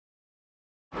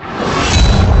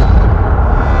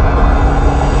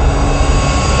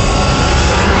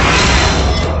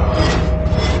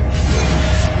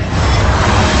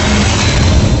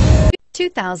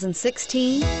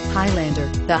2016 Highlander.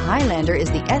 The Highlander is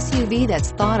the SUV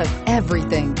that's thought of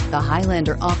everything. The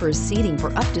Highlander offers seating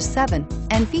for up to 7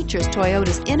 and features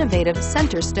Toyota's innovative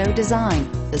center stow design.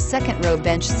 The second row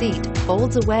bench seat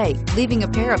folds away, leaving a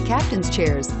pair of captain's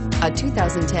chairs. A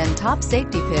 2010 top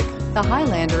safety pick, the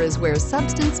Highlander is where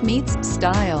substance meets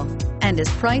style and is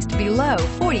priced below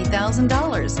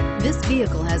 $40,000. This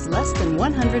vehicle has less than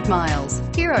 100 miles.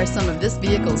 Here are some of this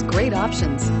vehicle's great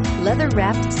options: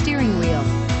 leather-wrapped steering wheel,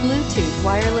 Bluetooth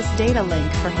wireless data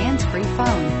link for hands-free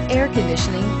phone, air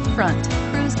conditioning, front,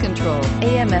 cruise control,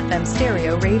 AM/FM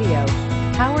stereo radio,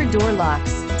 power door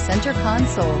locks, center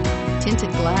console,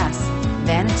 tinted glass,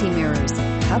 vanity mirrors,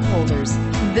 cup holders.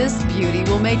 This beauty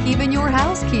will make even your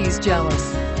house keys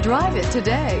jealous. Drive it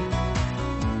today.